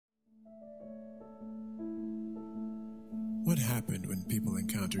What happened when people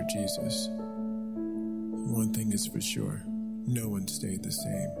encountered Jesus? One thing is for sure, no one stayed the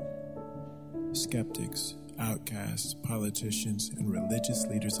same. Skeptics, outcasts, politicians, and religious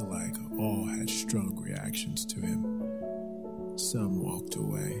leaders alike all had strong reactions to him. Some walked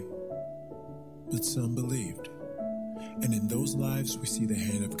away, but some believed. And in those lives, we see the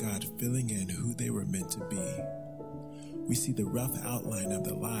hand of God filling in who they were meant to be. We see the rough outline of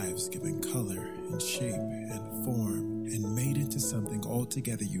their lives given color and shape and form and made into something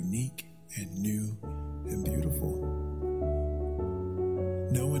altogether unique and new and beautiful.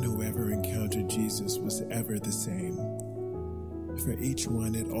 No one who ever encountered Jesus was ever the same. For each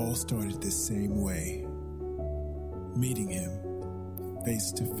one, it all started the same way. Meeting him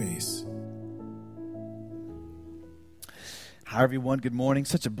face to face. Hi, everyone. Good morning.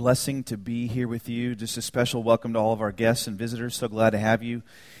 Such a blessing to be here with you. Just a special welcome to all of our guests and visitors. So glad to have you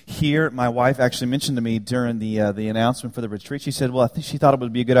here. My wife actually mentioned to me during the announcement for the retreat, she said, well, I think she thought it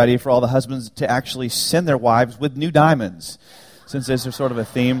would be a good idea for all the husbands to actually send their wives with new diamonds, since there's sort of a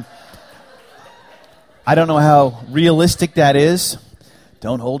theme. I don't know how realistic that is.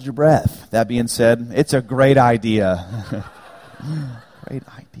 Don't hold your breath. That being said, it's a great idea. Great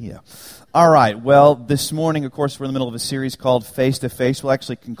idea. All right, well, this morning, of course, we're in the middle of a series called Face to Face. We'll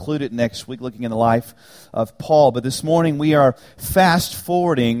actually conclude it next week, looking in the life of Paul. But this morning, we are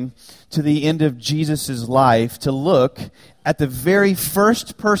fast-forwarding to the end of Jesus' life to look at the very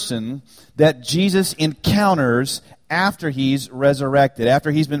first person that Jesus encounters after he's resurrected,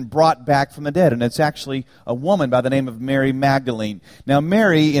 after he's been brought back from the dead. And it's actually a woman by the name of Mary Magdalene. Now,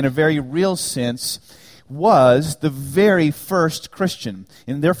 Mary, in a very real sense, was the very first Christian.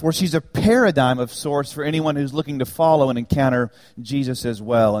 And therefore, she's a paradigm of sorts for anyone who's looking to follow and encounter Jesus as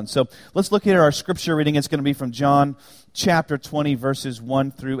well. And so let's look at our scripture reading. It's going to be from John chapter 20, verses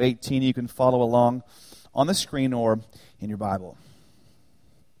 1 through 18. You can follow along on the screen or in your Bible.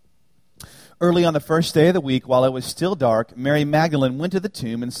 Early on the first day of the week, while it was still dark, Mary Magdalene went to the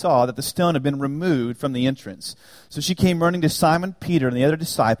tomb and saw that the stone had been removed from the entrance. So she came running to Simon Peter and the other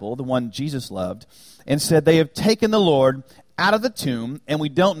disciple, the one Jesus loved, and said, "They have taken the Lord out of the tomb, and we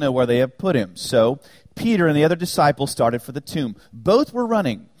don't know where they have put him." So Peter and the other disciple started for the tomb. Both were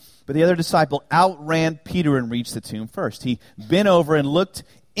running, but the other disciple outran Peter and reached the tomb first. He bent over and looked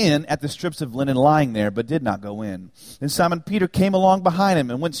in at the strips of linen lying there, but did not go in. Then Simon Peter came along behind him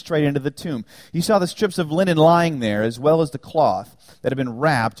and went straight into the tomb. He saw the strips of linen lying there, as well as the cloth that had been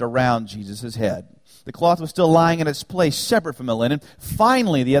wrapped around Jesus' head. The cloth was still lying in its place, separate from the linen.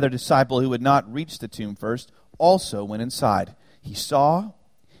 Finally, the other disciple who had not reached the tomb first also went inside. He saw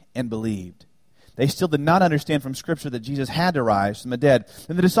and believed. They still did not understand from Scripture that Jesus had to rise from the dead.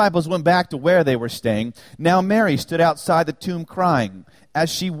 Then the disciples went back to where they were staying. Now Mary stood outside the tomb crying. As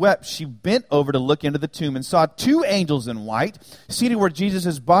she wept, she bent over to look into the tomb and saw two angels in white seated where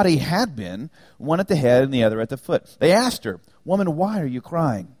Jesus' body had been, one at the head and the other at the foot. They asked her, "Woman, why are you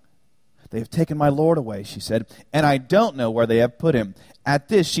crying?" "They have taken my Lord away," she said, "and I don't know where they have put him." At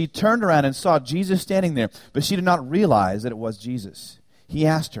this, she turned around and saw Jesus standing there, but she did not realize that it was Jesus. He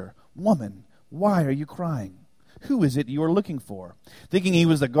asked her, "Woman, why are you crying? Who is it you are looking for?" Thinking he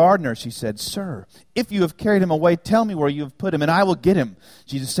was the gardener, she said, "Sir, if you have carried him away, tell me where you have put him, and I will get him."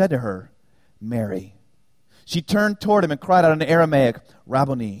 Jesus said to her, "Mary." She turned toward him and cried out in Aramaic,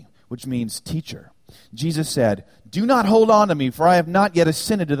 "Rabboni," which means teacher. Jesus said, "Do not hold on to me, for I have not yet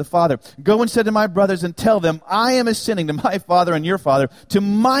ascended to the Father. Go and say to my brothers and tell them, I am ascending to my Father and your Father, to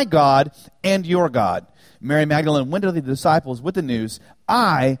my God and your God." Mary Magdalene went to the disciples with the news,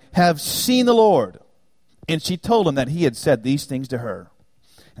 "I have seen the Lord." And she told him that he had said these things to her.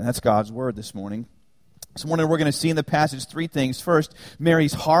 And that's God's word this morning. This morning we're going to see in the passage three things. First,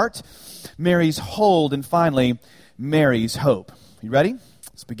 Mary's heart, Mary's hold, and finally, Mary's hope. You ready?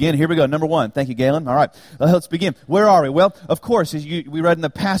 Let's begin. Here we go. Number one. Thank you, Galen. All right. Let's begin. Where are we? Well, of course, as we read in the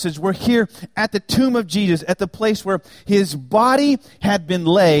passage, we're here at the tomb of Jesus, at the place where his body had been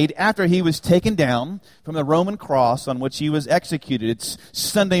laid after he was taken down from the Roman cross on which he was executed. It's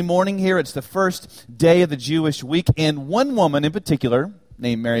Sunday morning here. It's the first day of the Jewish week. And one woman in particular,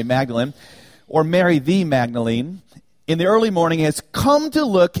 named Mary Magdalene, or Mary the Magdalene, in the early morning has come to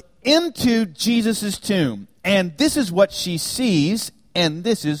look into Jesus' tomb. And this is what she sees. And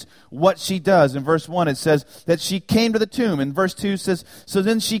this is what she does. In verse 1, it says that she came to the tomb. In verse 2, it says, so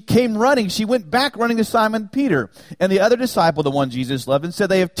then she came running. She went back running to Simon Peter and the other disciple, the one Jesus loved, and said,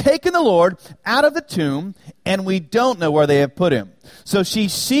 "They have taken the Lord out of the tomb, and we don't know where they have put him." So she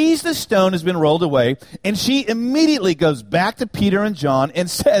sees the stone has been rolled away, and she immediately goes back to Peter and John and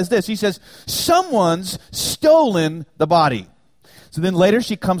says this. She says, "Someone's stolen the body." So then later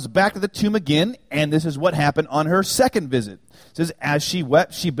she comes back to the tomb again, and this is what happened on her second visit. It says, as she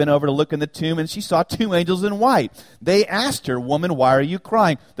wept, she bent over to look in the tomb, and she saw two angels in white. They asked her, "Woman, why are you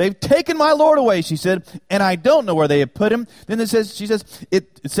crying?" "They've taken my Lord away," she said, "and I don't know where they have put him." Then it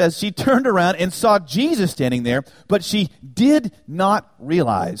says she turned around and saw Jesus standing there, but she did not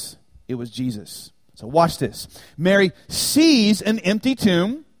realize it was Jesus. So watch this. Mary sees an empty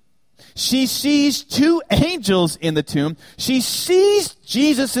tomb. She sees two angels in the tomb. She sees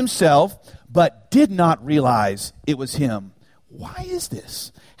Jesus himself, but did not realize it was him. Why is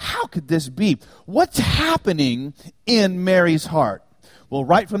this? How could this be? What's happening in Mary's heart? Well,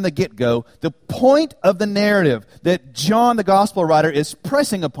 right from the get-go, the point of the narrative that John, the gospel writer, is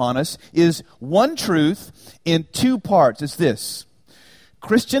pressing upon us is one truth in two parts. It's this: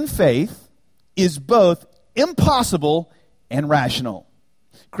 Christian faith is both impossible and rational.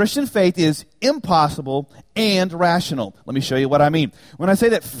 Christian faith is impossible and rational. Let me show you what I mean. When I say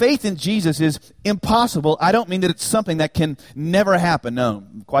that faith in Jesus is impossible, I don't mean that it's something that can never happen. No,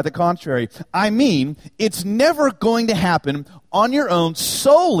 quite the contrary. I mean it's never going to happen on your own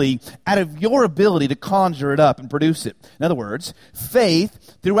solely out of your ability to conjure it up and produce it. In other words,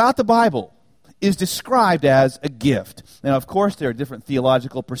 faith throughout the Bible is described as a gift. Now, of course, there are different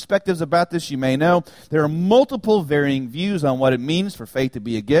theological perspectives about this. You may know there are multiple varying views on what it means for faith to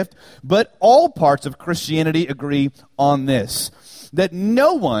be a gift, but all parts of Christianity agree on this: that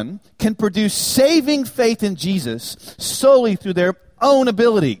no one can produce saving faith in Jesus solely through their own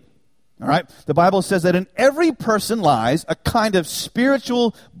ability. All right? The Bible says that in every person lies a kind of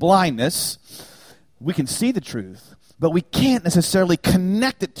spiritual blindness. We can see the truth, but we can't necessarily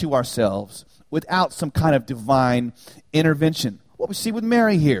connect it to ourselves without some kind of divine intervention. What we see with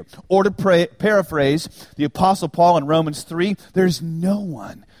Mary here. Or to paraphrase the Apostle Paul in Romans 3, there's no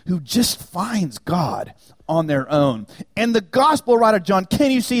one who just finds God on their own. And the gospel writer John,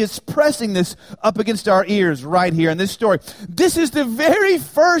 can you see, is pressing this up against our ears right here in this story. This is the very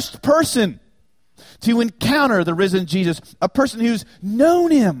first person to encounter the risen Jesus, a person who's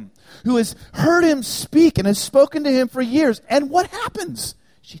known him, who has heard him speak and has spoken to him for years. And what happens?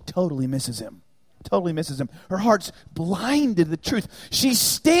 She totally misses him. Totally misses him. Her heart's blinded to the truth. She's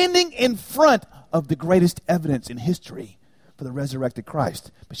standing in front of the greatest evidence in history for the resurrected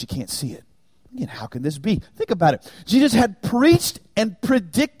Christ, but she can't see it. Again, how can this be? Think about it. Jesus had preached and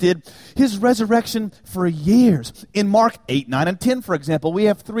predicted his resurrection for years. In Mark 8, 9, and 10, for example, we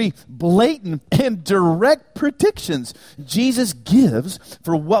have three blatant and direct predictions Jesus gives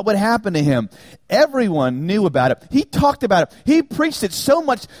for what would happen to him. Everyone knew about it. He talked about it. He preached it so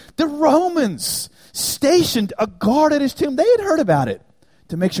much, the Romans stationed a guard at his tomb. They had heard about it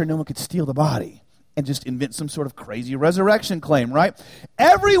to make sure no one could steal the body and just invent some sort of crazy resurrection claim, right?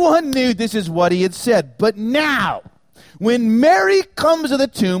 Everyone knew this is what he had said. But now, when Mary comes to the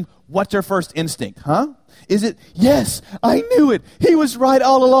tomb, what's her first instinct, huh? Is it, yes, I knew it. He was right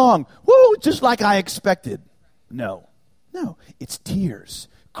all along. Woo, just like I expected. No, it's tears,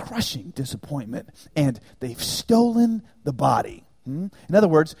 crushing disappointment, and they've stolen the body. In other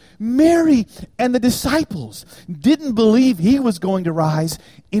words, Mary and the disciples didn't believe he was going to rise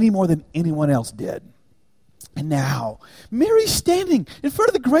any more than anyone else did. And now, Mary's standing in front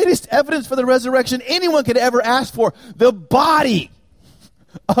of the greatest evidence for the resurrection anyone could ever ask for, the body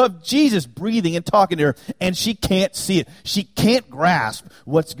of Jesus breathing and talking to her, and she can't see it. She can't grasp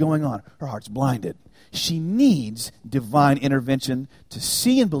what's going on. Her heart's blinded. She needs divine intervention to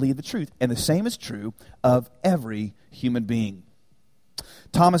see and believe the truth. And the same is true of every human being.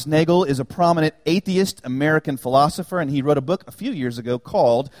 Thomas Nagel is a prominent atheist American philosopher, and he wrote a book a few years ago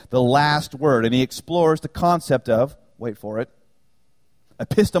called The Last Word, and he explores the concept of, wait for it,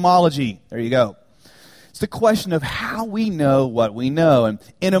 epistemology. There you go. It's the question of how we know what we know. And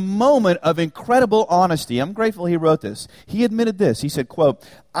in a moment of incredible honesty, I'm grateful he wrote this. He admitted this. He said, quote,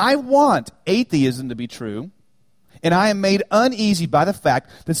 "I want atheism to be true, and I am made uneasy by the fact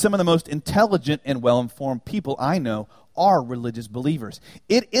that some of the most intelligent and well-informed people I know are religious believers.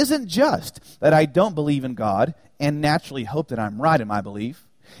 It isn't just that I don't believe in God and naturally hope that I'm right in my belief.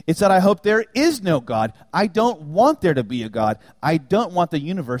 It's that I hope there is no God. I don't want there to be a God. I don't want the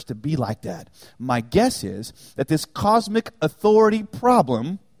universe to be like that. My guess is that this cosmic authority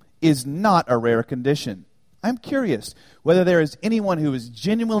problem is not a rare condition. I'm curious whether there is anyone who is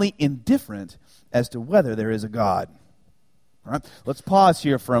genuinely indifferent as to whether there is a God." All right, let's pause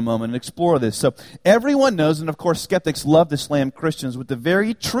here for a moment and explore this. So everyone knows, and of course skeptics love to slam Christians with the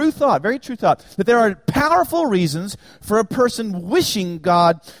very true thought, that there are powerful reasons for a person wishing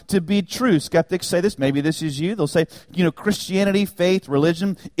God to be true. Skeptics say this, maybe this is you. They'll say, Christianity, faith,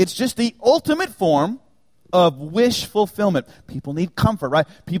 religion, it's just the ultimate form of wish fulfillment. People need comfort, right?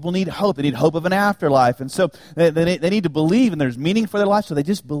 People need hope. They need hope of an afterlife. And so they need to believe, and there's meaning for their life, so they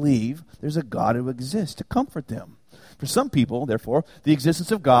just believe there's a God who exists to comfort them. For some people, therefore, the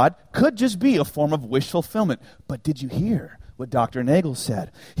existence of God could just be a form of wish fulfillment. But did you hear what Dr. Nagel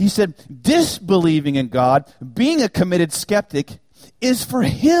said? He said, disbelieving in God, being a committed skeptic, is for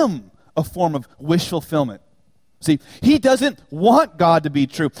him a form of wish fulfillment. See, he doesn't want God to be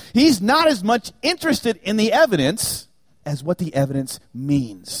true. He's not as much interested in the evidence as what the evidence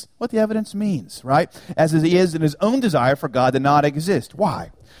means. What the evidence means, right? As he is in his own desire for God to not exist.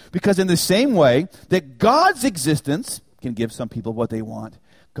 Why? Because in the same way that God's existence can give some people what they want,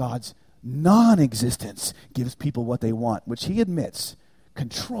 God's non-existence gives people what they want, which he admits,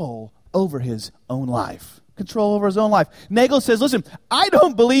 control over his own life. Control over his own life. Nagel says, listen, I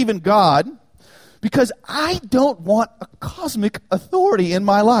don't believe in God because I don't want a cosmic authority in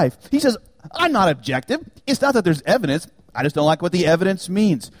my life. He says, I'm not objective. It's not that there's evidence. I just don't like what the evidence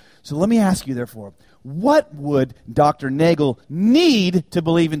means. So let me ask you, therefore, what would Dr. Nagel need to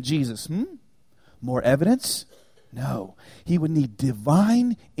believe in Jesus? More evidence? No. He would need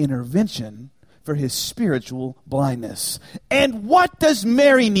divine intervention for his spiritual blindness. And what does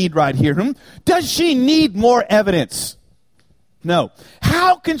Mary need right here? Does she need more evidence? No.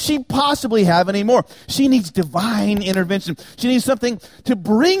 How can she possibly have any more? She needs divine intervention. She needs something to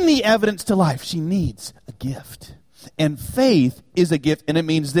bring the evidence to life. She needs a gift. And faith is a gift, and it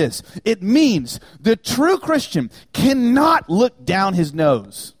means this. It means the true Christian cannot look down his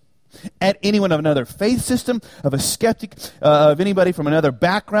nose at anyone of another faith system, of a skeptic, of anybody from another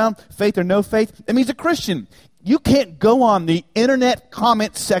background, faith or no faith. It means a Christian. You can't go on the internet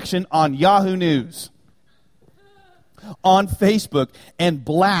comment section on Yahoo News, on Facebook, and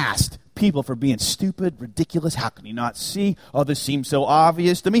blast people for being stupid, ridiculous. How can you not see? Oh, this seems so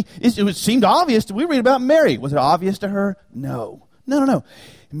obvious to me. It seemed obvious. We read about Mary. Was it obvious to her? No. It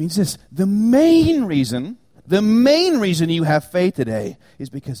means this. The main reason you have faith today is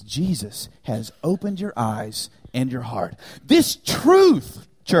because Jesus has opened your eyes and your heart. This truth,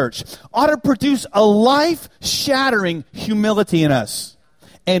 church, ought to produce a life-shattering humility in us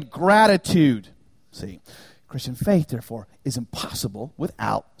and gratitude. See, Christian faith, therefore, is impossible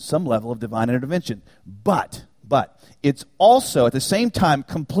without some level of divine intervention. But it's also, at the same time,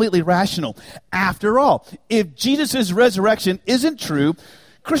 completely rational. After all, if Jesus' resurrection isn't true,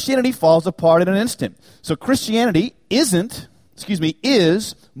 Christianity falls apart in an instant. So Christianity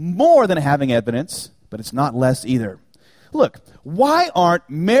is more than having evidence, but it's not less either. Look, why aren't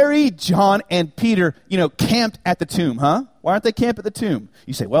Mary, John, and Peter, camped at the tomb, huh? Why aren't they camped at the tomb?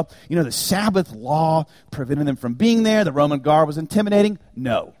 You say, well, the Sabbath law prevented them from being there. The Roman guard was intimidating.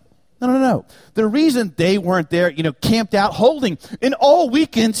 No. The reason they weren't there, camped out holding an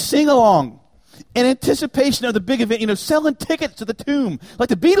all-weekend sing-along in anticipation of the big event, selling tickets to the tomb, like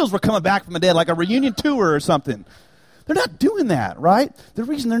the Beatles were coming back from the dead, like a reunion tour or something. They're not doing that, right? The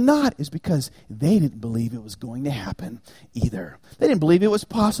reason they're not is because they didn't believe it was going to happen either. They didn't believe it was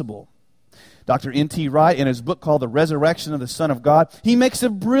possible. Dr. N.T. Wright, in his book called The Resurrection of the Son of God, he makes a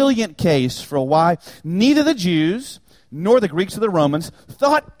brilliant case for why neither the Jews nor the Greeks or the Romans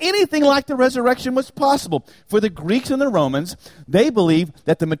thought anything like the resurrection was possible. For the Greeks and the Romans, they believed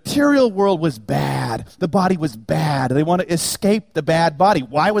that the material world was bad. The body was bad. They want to escape the bad body.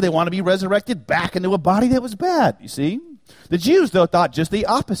 Why would they want to be resurrected back into a body that was bad? You see? The Jews, though, thought just the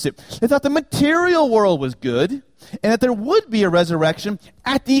opposite. They thought the material world was good and that there would be a resurrection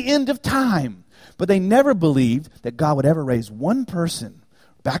at the end of time. But they never believed that God would ever raise one person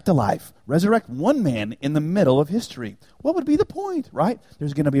back to life, resurrect one man in the middle of history. What would be the point, right?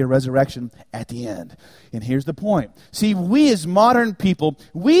 There's going to be a resurrection at the end. And here's the point. See, we as modern people,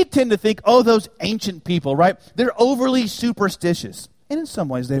 we tend to think, those ancient people, right? They're overly superstitious. And in some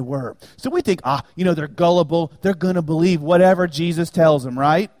ways they were. So we think, they're gullible. They're going to believe whatever Jesus tells them,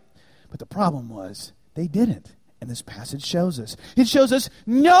 right? But the problem was they didn't. And this passage shows us. It shows us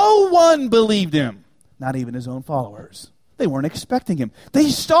no one believed him, not even his own followers. They weren't expecting him. They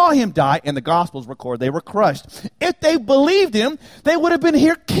saw him die, and the Gospels record they were crushed. If they believed him, they would have been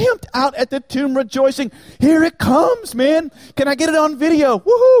here camped out at the tomb rejoicing. Here it comes, man. Can I get it on video?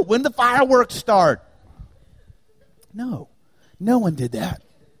 Woohoo! When the fireworks start. No one did that.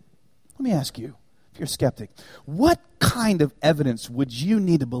 Let me ask you, if you're a skeptic, what kind of evidence would you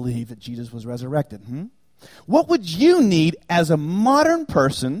need to believe that Jesus was resurrected? What would you need as a modern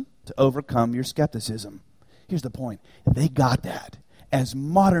person to overcome your skepticism? Here's the point. They got that as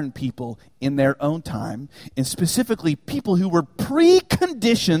modern people in their own time, and specifically people who were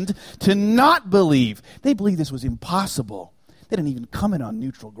preconditioned to not believe. They believed this was impossible. They didn't even come in on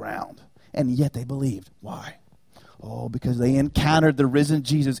neutral ground. And yet they believed. Why? Oh, because they encountered the risen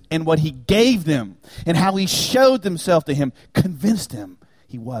Jesus, and what he gave them and how he showed himself to him convinced them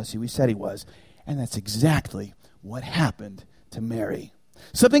he was who he said he was. And that's exactly what happened to Mary.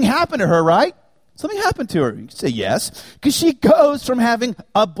 Something happened to her, right? Something happened to her. You can say yes, because she goes from having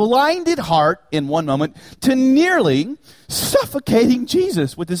a blinded heart in one moment to nearly suffocating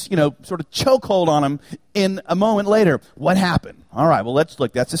Jesus with this, sort of chokehold on him in a moment later. What happened? All right, well, let's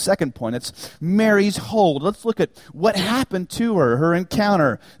look. That's the second point. It's Mary's hold. Let's look at what happened to her, her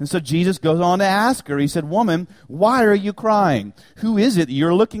encounter. And so Jesus goes on to ask her. He said, "Woman, why are you crying? Who is it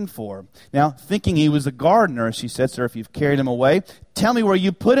you're looking for?" Now, thinking he was a gardener, she said, "Sir, if you've carried him away, tell me where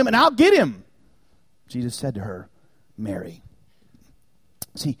you put him and I'll get him." Jesus said to her, "Mary."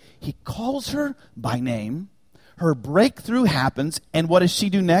 See, he calls her by name. Her breakthrough happens, and what does she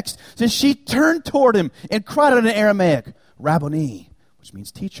do next? So she turned toward him and cried out in Aramaic, "Rabboni," which means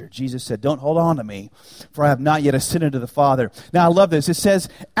teacher. Jesus said, "Don't hold on to me, for I have not yet ascended to the Father." Now, I love this. It says,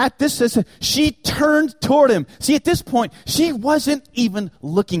 she turned toward him. See, at this point, she wasn't even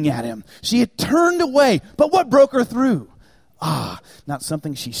looking at him. She had turned away. But what broke her through? Not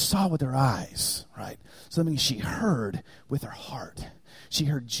something she saw with her eyes, right? Something she heard with her heart. She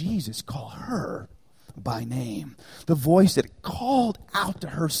heard Jesus call her by name. The voice that called out to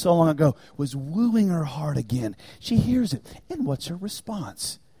her so long ago was wooing her heart again. She hears it. And what's her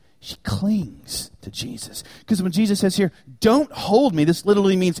response? She clings to Jesus. Because when Jesus says here, "Don't hold me," this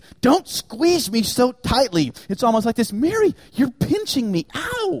literally means, "Don't squeeze me so tightly." It's almost like this, "Mary, you're pinching me.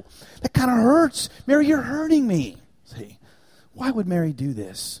 Ow, that kind of hurts. Mary, you're hurting me." See, why would Mary do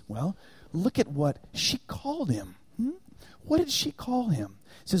this? Well, look at what she called him. What did she call him?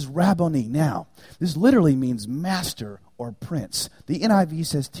 It says Rabboni. Now, this literally means master or prince. The NIV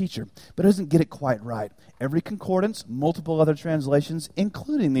says teacher, but it doesn't get it quite right. Every concordance, multiple other translations,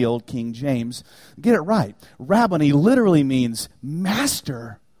 including the Old King James, get it right. Rabboni literally means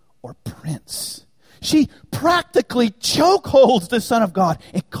master or prince. She practically chokeholds the Son of God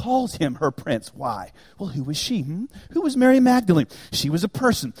and calls him her prince. Why? Well, who was she? Who was Mary Magdalene? She was a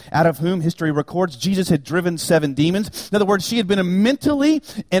person out of whom history records Jesus had driven 7 demons. In other words, she had been a mentally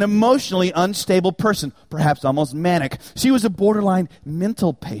and emotionally unstable person, perhaps almost manic. She was a borderline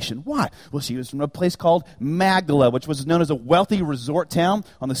mental patient. Why? Well, she was from a place called Magdala, which was known as a wealthy resort town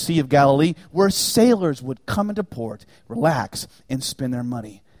on the Sea of Galilee, where sailors would come into port, relax, and spend their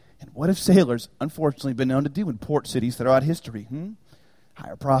money. And what have sailors, unfortunately, been known to do in port cities throughout history?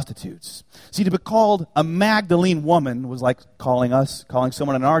 Hire prostitutes. See, to be called a Magdalene woman was like calling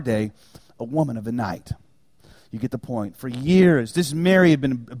someone in our day a woman of the night. You get the point. For years, this Mary had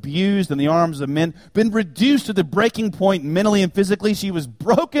been abused in the arms of men, been reduced to the breaking point mentally and physically. She was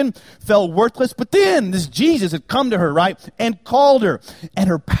broken, felt worthless. But then this Jesus had come to her, right, and called her. And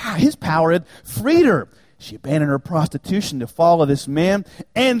his power had freed her. She abandoned her prostitution to follow this man.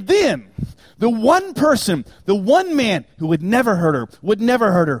 And then, the one person, the one man who would never hurt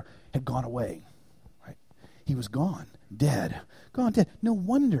her, had gone away. Right? He was gone, dead. Gone, dead. No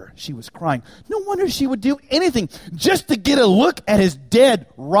wonder she was crying. No wonder she would do anything just to get a look at his dead,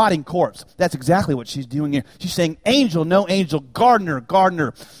 rotting corpse. That's exactly what she's doing here. She's saying, "Angel, no angel, gardener,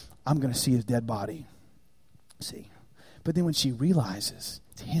 gardener, I'm going to see his dead body." See? But then when she realizes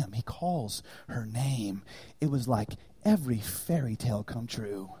him, he calls her name, it was like every fairy tale come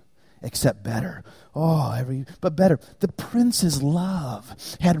true, except better. But better. The prince's love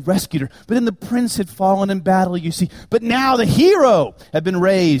had rescued her, but then the prince had fallen in battle, you see. But now the hero had been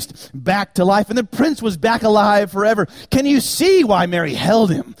raised back to life, and the prince was back alive forever. Can you see why Mary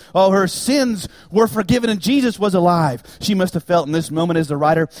held him? Her sins were forgiven, and Jesus was alive. She must have felt in this moment, as the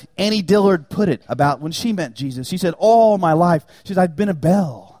writer Annie Dillard put it about when she met Jesus. She said, "All my life," she said, "I've been a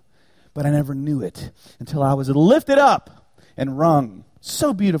bell, but I never knew it until I was lifted up and rung."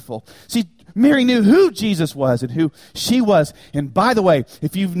 So beautiful. See, Mary knew who Jesus was and who she was. And by the way,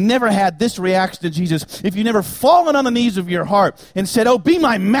 if you've never had this reaction to Jesus, if you've never fallen on the knees of your heart and said, "Oh, be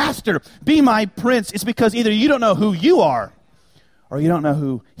my master, be my prince," it's because either you don't know who you are or you don't know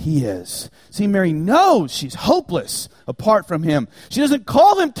who he is. See, Mary knows she's hopeless apart from him. She doesn't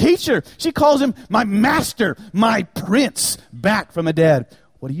call him teacher. She calls him my master, my prince, back from the dead.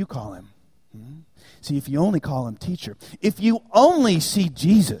 What do you call him? See, if you only call him teacher, if you only see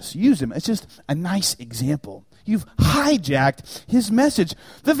Jesus, use him. It's just a nice example. You've hijacked his message.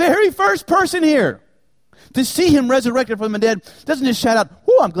 The very first person here to see him resurrected from the dead doesn't just shout out,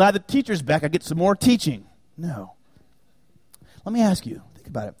 "Oh, I'm glad the teacher's back. I get some more teaching." No. Let me ask you, think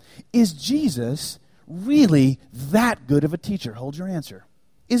about it. Is Jesus really that good of a teacher? Hold your answer.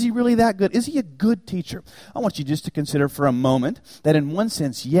 Is he really that good? Is he a good teacher? I want you just to consider for a moment that in one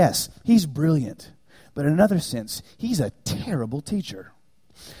sense, yes, he's brilliant. But in another sense, he's a terrible teacher.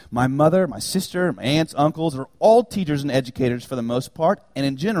 My mother, my sister, my aunts, uncles are all teachers and educators for the most part. And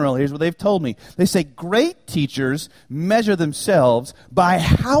in general, here's what they've told me. They say great teachers measure themselves by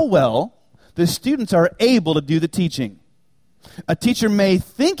how well the students are able to do the teaching. A teacher may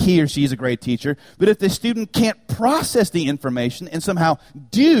think he or she is a great teacher, but if the student can't process the information and somehow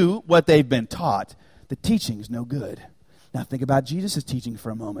do what they've been taught, the teaching is no good. Now think about Jesus' teaching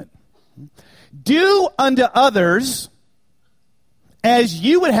for a moment. Do unto others as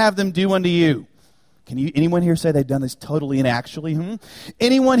you would have them do unto you. Anyone here say they've done this totally and actually?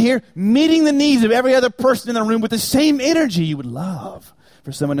 Anyone here meeting the needs of every other person in the room with the same energy you would love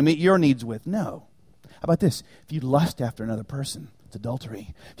for someone to meet your needs with? No. How about this? If you lust after another person, it's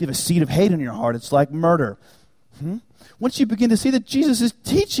adultery. If you have a seed of hate in your heart, it's like murder. Once you begin to see that Jesus'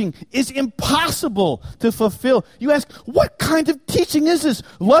 teaching is impossible to fulfill, you ask, what kind of teaching is this?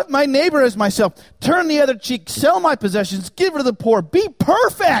 Love my neighbor as myself. Turn the other cheek. Sell my possessions. Give to the poor. Be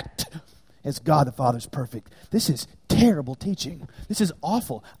perfect as God the Father is perfect. This is terrible teaching. This is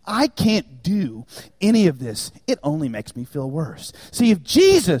awful. I can't do any of this. It only makes me feel worse. See, if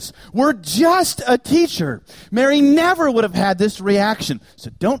Jesus were just a teacher, Mary never would have had this reaction.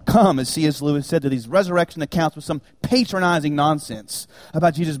 So don't come, as C.S. Lewis said, to these resurrection accounts with some patronizing nonsense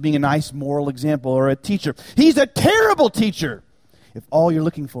about Jesus being a nice moral example or a teacher. He's a terrible teacher if all you're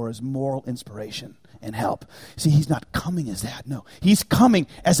looking for is moral inspiration and help. See, he's not coming as that. No, he's coming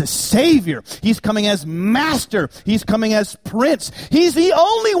as a Savior. He's coming as Master. He's coming as Prince. He's the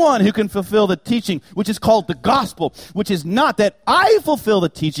only one who can fulfill the teaching, which is called the gospel, which is not that I fulfill the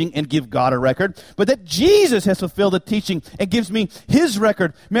teaching and give God a record, but that Jesus has fulfilled the teaching and gives me his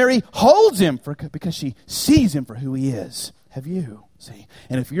record. Mary holds him because she sees him for who he is. Have you? See?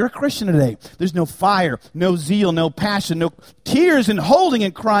 And if you're a Christian today, there's no fire, no zeal, no passion, no tears and holding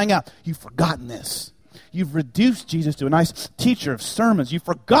and crying out. You've forgotten this. You've reduced Jesus to a nice teacher of sermons. You've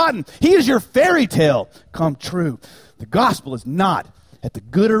forgotten he is your fairy tale come true. The gospel is not that the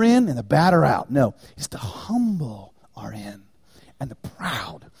good are in and the bad are out. No, it's the humble are in and the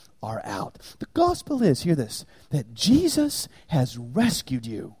proud are out. The gospel is, hear this, that Jesus has rescued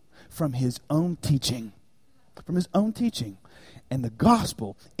you from his own teaching. From his own teaching. And the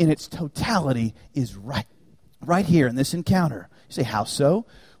gospel in its totality is right here in this encounter. You say, how so?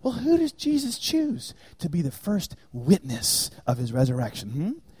 Well, who does Jesus choose to be the first witness of his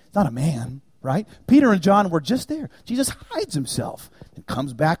resurrection? It's not a man, right? Peter and John were just there. Jesus hides himself and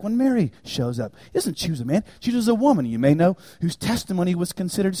comes back when Mary shows up. He doesn't choose a man. She chooses a woman, you may know, whose testimony was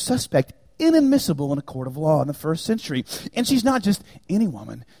considered suspect, inadmissible in a court of law in the first century. And she's not just any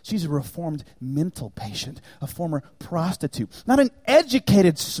woman. She's a reformed mental patient, a former prostitute, not an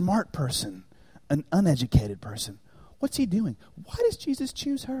educated, smart person, an uneducated person. What's he doing? Why does Jesus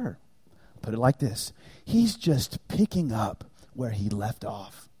choose her? Put it like this. He's just picking up where he left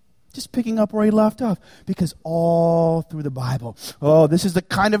off. Just picking up where he left off. Because all through the Bible, this is the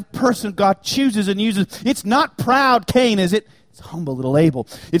kind of person God chooses and uses. It's not proud Cain, is it? It's humble little Abel.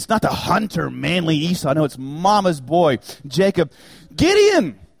 It's not the hunter, manly Esau. No, it's mama's boy, Jacob.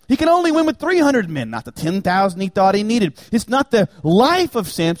 Gideon. He can only win with 300 men, not the 10,000 he thought he needed. It's not the life of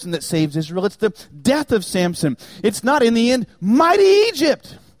Samson that saves Israel. It's the death of Samson. It's not, in the end, mighty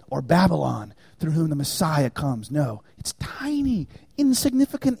Egypt or Babylon through whom the Messiah comes. No, it's tiny,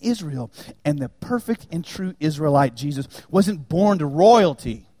 insignificant Israel. And the perfect and true Israelite Jesus wasn't born to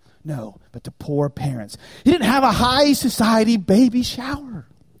royalty. No, but to poor parents. He didn't have a high society baby shower.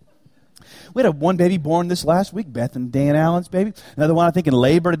 We had one baby born this last week, Beth and Dan Allen's baby. Another one, I think, in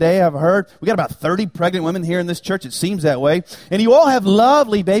labor today, I've heard. We got about 30 pregnant women here in this church. It seems that way. And you all have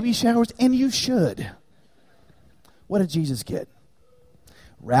lovely baby showers, and you should. What did Jesus get?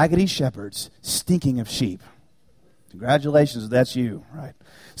 Raggedy shepherds stinking of sheep. Congratulations, that's you, right?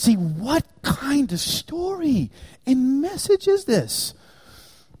 See, what kind of story and message is this?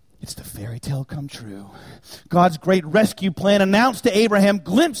 It's the fairy tale come true. God's great rescue plan announced to Abraham,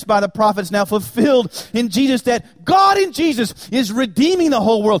 glimpsed by the prophets, now fulfilled in Jesus, that God in Jesus is redeeming the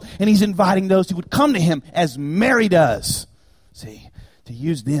whole world, and he's inviting those who would come to him as Mary does. See, to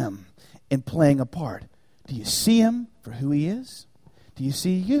use them in playing a part. Do you see him for who he is? Do you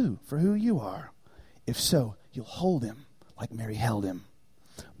see you for who you are? If so, you'll hold him like Mary held him.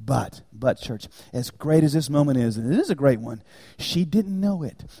 But, church, as great as this moment is, and it is a great one, she didn't know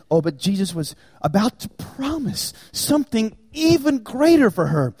it. Oh, but Jesus was about to promise something even greater for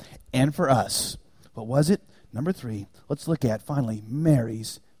her and for us. What was it? Number 3, let's look at, finally,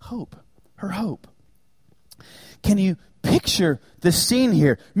 Mary's hope. Her hope. Can you Picture the scene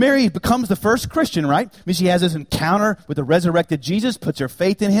here. Mary becomes the first Christian, right? I mean, she has this encounter with the resurrected Jesus, puts her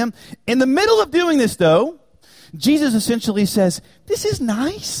faith in him. In the middle of doing this, though, Jesus essentially says, this is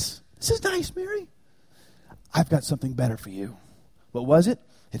nice. This is nice, Mary. I've got something better for you. What was it?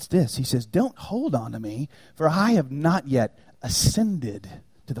 It's this. He says, don't hold on to me, for I have not yet ascended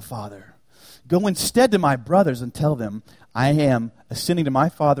to the Father. Go instead to my brothers and tell them, I am ascending to my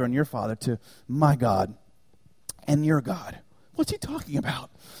Father and your Father, to my God and your God. What's he talking about?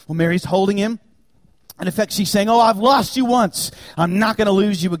 Well, Mary's holding him. In effect, she's saying, I've lost you once. I'm not going to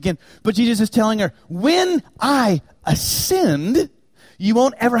lose you again. But Jesus is telling her, when I ascend, you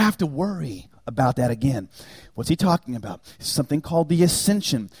won't ever have to worry about that again. What's he talking about? It's something called the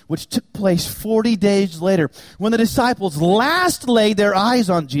Ascension, which took place 40 days later when the disciples last laid their eyes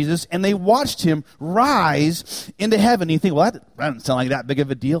on Jesus and they watched him rise into heaven. And you think, well, that doesn't sound like that big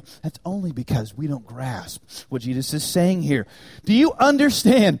of a deal. That's only because we don't grasp what Jesus is saying here. Do you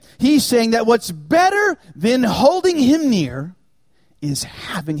understand? He's saying that what's better than holding him near is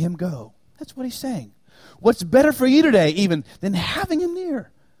having him go. That's what he's saying. What's better for you today even than having him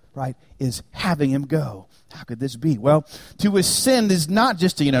near, right, is having him go. How could this be? Well, to ascend is not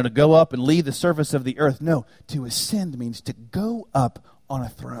just to go up and leave the surface of the earth. No, to ascend means to go up on a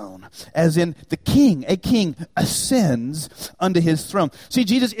throne. As in a king ascends unto his throne. See,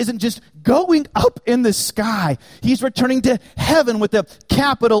 Jesus isn't just going up in the sky. He's returning to heaven with a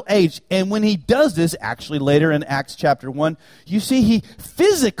capital H. And when he does this, actually later in Acts chapter 1, you see he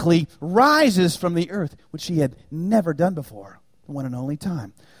physically rises from the earth, which he had never done before. One and only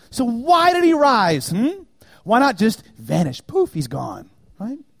time. So why did he rise? Why not just vanish? Poof, he's gone,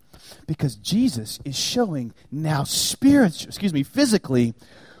 right? Because Jesus is showing now physically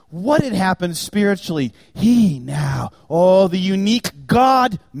what had happened spiritually. He now, the unique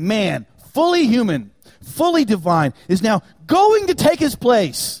God-man, fully human, fully divine, is now going to take his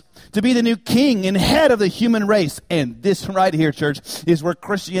place to be the new king and head of the human race. And this right here, church, is where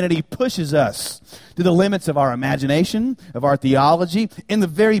Christianity pushes us to the limits of our imagination, of our theology, in the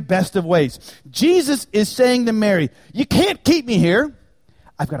very best of ways. Jesus is saying to Mary, you can't keep me here.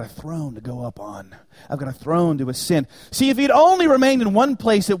 I've got a throne to go up on. I've got a throne to ascend. See, if he'd only remained in one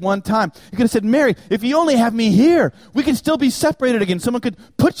place at one time, he could have said, Mary, if you only have me here, we can still be separated again. Someone could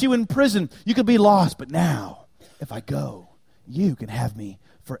put you in prison. You could be lost. But now, if I go, you can have me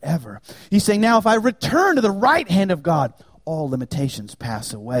forever. He's saying, now if I return to the right hand of God, all limitations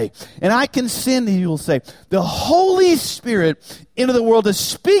pass away. And I can send, he will say, the Holy Spirit into the world to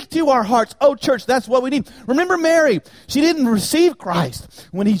speak to our hearts. Oh, church, that's what we need. Remember Mary, she didn't receive Christ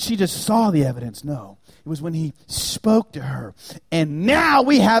when she just saw the evidence. No, it was when he spoke to her. And now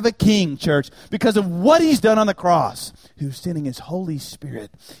we have a king, church, because of what he's done on the cross, who's sending his Holy Spirit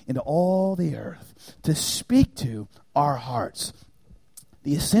into all the earth to speak to our hearts.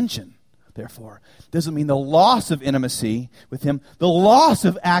 The ascension, therefore, doesn't mean the loss of intimacy with him, the loss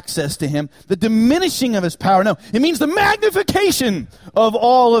of access to him, the diminishing of his power. No, it means the magnification of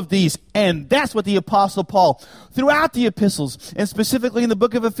all of these. And that's what the Apostle Paul, throughout the epistles, and specifically in the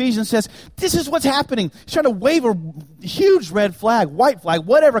book of Ephesians, says, this is what's happening. He's trying to wave a huge red flag, white flag,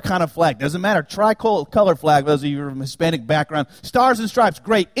 whatever kind of flag. Doesn't matter. Tricolor flag, those of you from Hispanic background. Stars and stripes,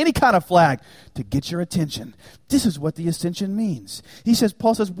 great. Any kind of flag to get your attention. This is what the ascension means.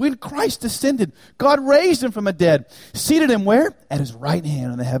 Paul says, when Christ ascended, God raised him from the dead, seated him where? At his right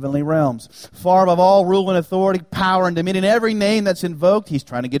hand in the heavenly realms. Far above all rule and authority, power and dominion, every name that's invoked, he's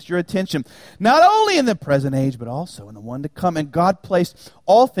trying to get your attention. Not only in the present age, but also in the one to come. And God placed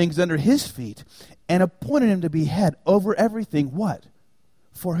all things under his feet and appointed him to be head over everything. What?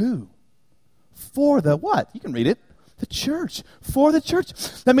 For who? For the what? You can read it. The church. For the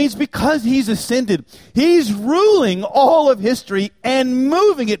church. That means because he's ascended, he's ruling all of history and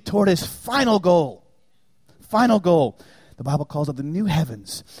moving it toward his final goal. Final goal. The Bible calls it the new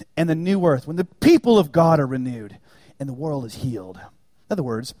heavens and the new earth, when the people of God are renewed and the world is healed. In other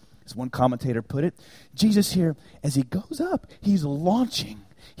words, as one commentator put it, Jesus here, as he goes up, he's launching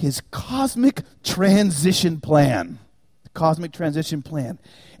his cosmic transition plan. The cosmic transition plan.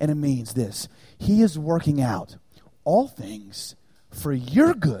 And it means this. He is working out all things for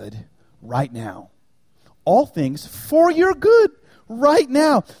your good right now. All things for your good right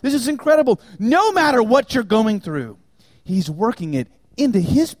now. This is incredible. No matter what you're going through, he's working it into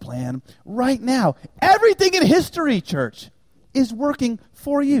his plan right now. Everything in history, church, is working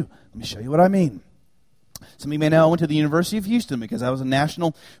for you. Let me show you what I mean. Some of you may know I went to the University of Houston because I was a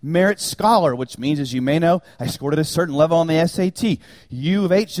National Merit Scholar, which means, as you may know, I scored at a certain level on the SAT. U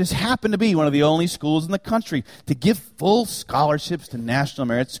of H just happened to be one of the only schools in the country to give full scholarships to National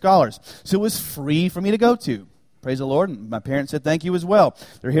Merit Scholars. So it was free for me to go to. Praise the Lord. And my parents said thank you as well.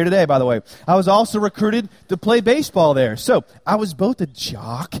 They're here today, by the way. I was also recruited to play baseball there. So I was both a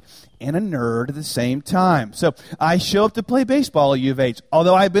jock and a nerd at the same time. So I show up to play baseball at U of H.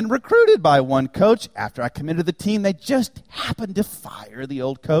 Although I've been recruited by one coach, after I committed to the team, they just happened to fire the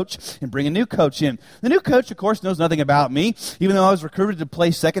old coach and bring a new coach in. The new coach, of course, knows nothing about me. Even though I was recruited to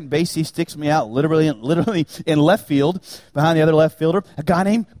play second base, he sticks me out literally in left field behind the other left fielder, a guy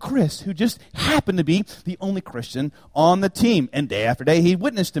named Chris, who just happened to be the only Christian on the team. And day after day, he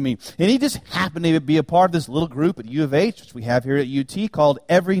witnessed to me. And he just happened to be a part of this little group at U of H, which we have here at UT, called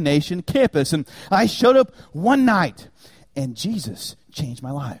Every Nation Campus. And I showed up one night, and Jesus changed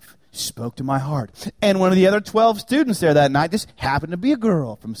my life, spoke to my heart. And one of the other 12 students there that night just happened to be a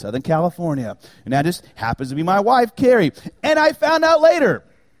girl from Southern California. And that just happens to be my wife, Carrie. And I found out later,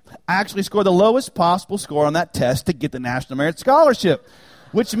 I actually scored the lowest possible score on that test to get the National Merit Scholarship.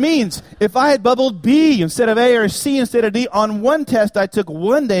 Which means if I had bubbled B instead of A or C instead of D on one test I took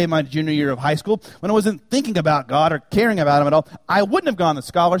one day in my junior year of high school when I wasn't thinking about God or caring about Him at all, I wouldn't have gone the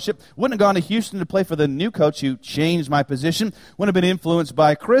scholarship, wouldn't have gone to Houston to play for the new coach who changed my position, wouldn't have been influenced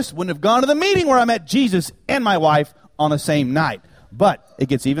by Chris, wouldn't have gone to the meeting where I met Jesus and my wife on the same night. But it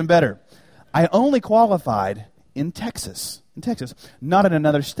gets even better. I only qualified in Texas, not in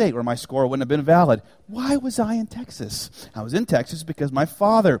another state where my score wouldn't have been valid. Why was I in Texas? I was in Texas because my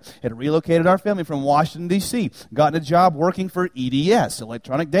father had relocated our family from Washington, D.C., gotten a job working for EDS,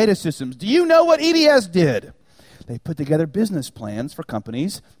 Electronic Data Systems. Do you know what EDS did? They put together business plans for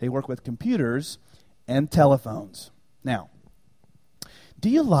companies. They work with computers and telephones. Now, do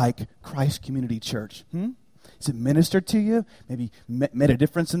you like Christ Community Church? Has it ministered to you? Maybe made a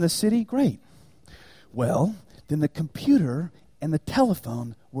difference in the city? Great. Well, then the computer and the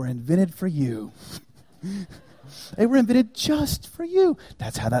telephone were invented for you. They were invented just for you.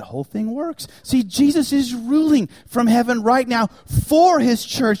 That's how that whole thing works. See, Jesus is ruling from heaven right now for His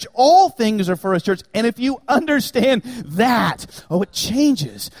church. All things are for His church. And if you understand that, it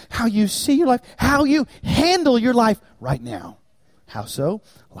changes how you see your life, how you handle your life right now. How so?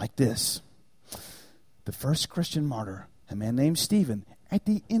 Like this. The first Christian martyr, a man named Stephen, at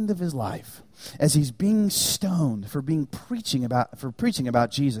the end of his life, as he's being stoned for preaching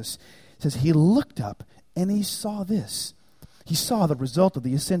about Jesus, it says he looked up and he saw this. He saw the result of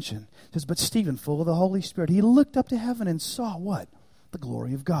the ascension. It says, but Stephen, full of the Holy Spirit, he looked up to heaven and saw what? The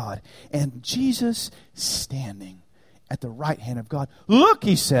glory of God. And Jesus standing at the right hand of God. Look,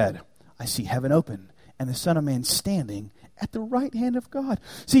 he said, I see heaven open and the Son of Man standing at the right hand of God.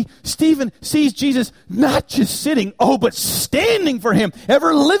 See, Stephen sees Jesus not just sitting, but standing for him,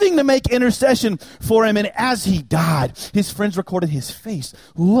 ever living to make intercession for him. And as he died, his friends recorded his face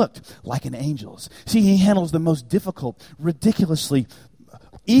looked like an angel's. See, he handles the most difficult, ridiculously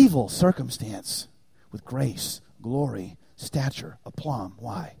evil circumstance with grace, glory, stature, aplomb.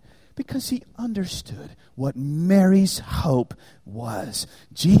 Why? Because he understood what Mary's hope was.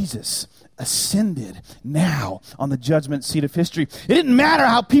 Jesus ascended now on the judgment seat of history. It didn't matter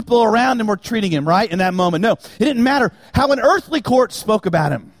how people around him were treating him, right, in that moment. No, it didn't matter how an earthly court spoke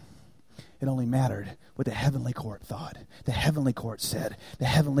about him. It only mattered what the heavenly court thought. The heavenly court said. The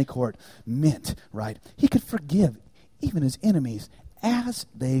heavenly court meant, right? He could forgive even his enemies as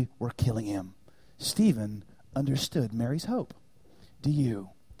they were killing him. Stephen understood Mary's hope. Do you?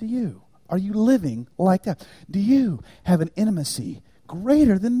 Are you living like that? Do you have an intimacy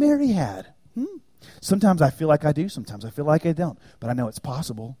greater than Mary had? Sometimes I feel like I do. Sometimes I feel like I don't. But I know it's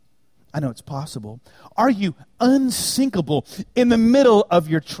possible. Are you unsinkable in the middle of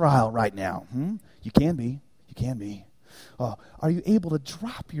your trial right now? You can be. Are you able to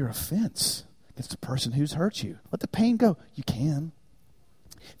drop your offense against the person who's hurt you? Let the pain go. You can.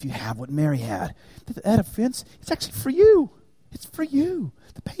 If you have what Mary had, that offense, it's actually for you. It's for you.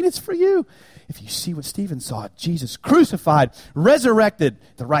 The pain is for you. If you see what Stephen saw, Jesus crucified, resurrected,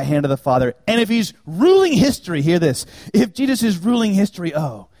 the right hand of the Father. And if he's ruling history, hear this. If Jesus is ruling history,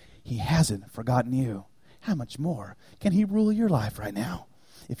 he hasn't forgotten you. How much more can he rule your life right now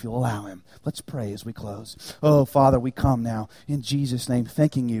if you'll allow him? Let's pray as we close. Oh, Father, we come now in Jesus' name,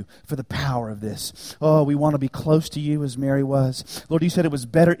 thanking you for the power of this. Oh, we want to be close to you as Mary was. Lord, you said it was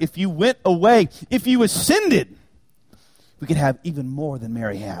better if you went away, if you ascended. We could have even more than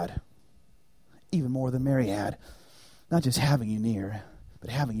Mary had. Even more than Mary had. Not just having you near,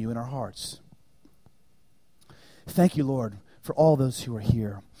 but having you in our hearts. Thank you, Lord, for all those who are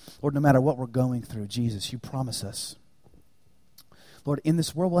here. Lord, no matter what we're going through, Jesus, you promise us. Lord, in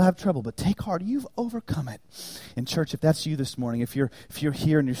this world we'll have trouble, but take heart, you've overcome it. And church, if that's you this morning, if you're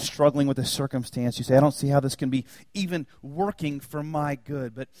here and you're struggling with a circumstance, you say, I don't see how this can be even working for my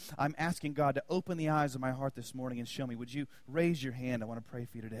good, but I'm asking God to open the eyes of my heart this morning and show me. Would you raise your hand? I want to pray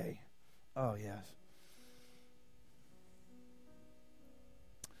for you today. Oh, yes.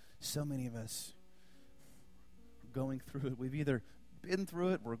 So many of us are going through it. We've either been through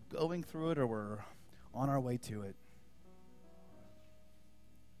it, we're going through it, or we're on our way to it.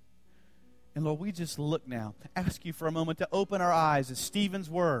 And Lord, we just look now, ask you for a moment to open our eyes as Stephen's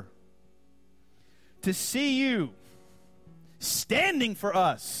were, to see you standing for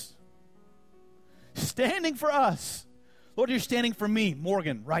us. Standing for us. Lord, you're standing for me,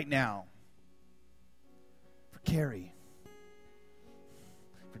 Morgan, right now. For Carrie.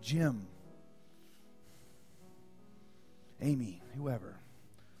 For Jim. Amy, whoever.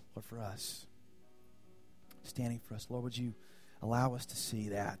 Lord, for us. Standing for us. Lord, would you allow us to see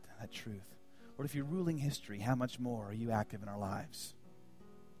that truth? Lord, if you're ruling history, how much more are you active in our lives?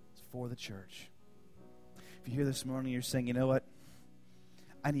 It's for the church. If you're here this morning, you're saying, you know what?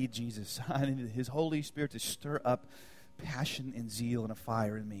 I need Jesus. I need His Holy Spirit to stir up passion and zeal and a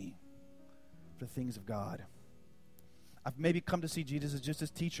fire in me for the things of God. I've maybe come to see Jesus as just His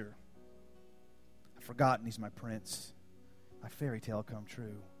teacher. I've forgotten He's my prince. My fairy tale come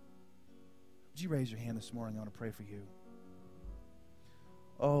true. Would you raise your hand this morning? I want to pray for you.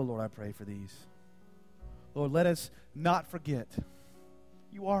 Oh, Lord, I pray for these. Lord, let us not forget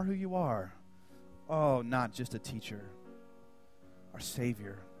you are who you are. Oh, not just a teacher. Our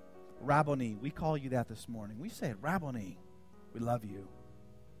Savior. Rabboni, we call you that this morning. We say it, Rabboni. We love you.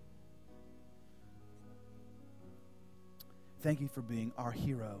 Thank you for being our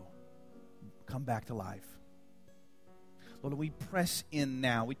hero. Come back to life. Lord, we press in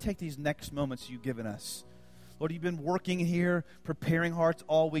now. We take these next moments you've given us. Lord, you've been working here, preparing hearts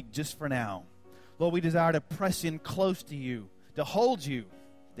all week just for now. Lord, we desire to press in close to you, to hold you,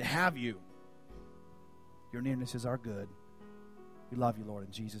 to have you. Your nearness is our good. We love you, Lord,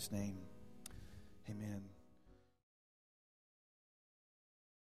 in Jesus' name. Amen.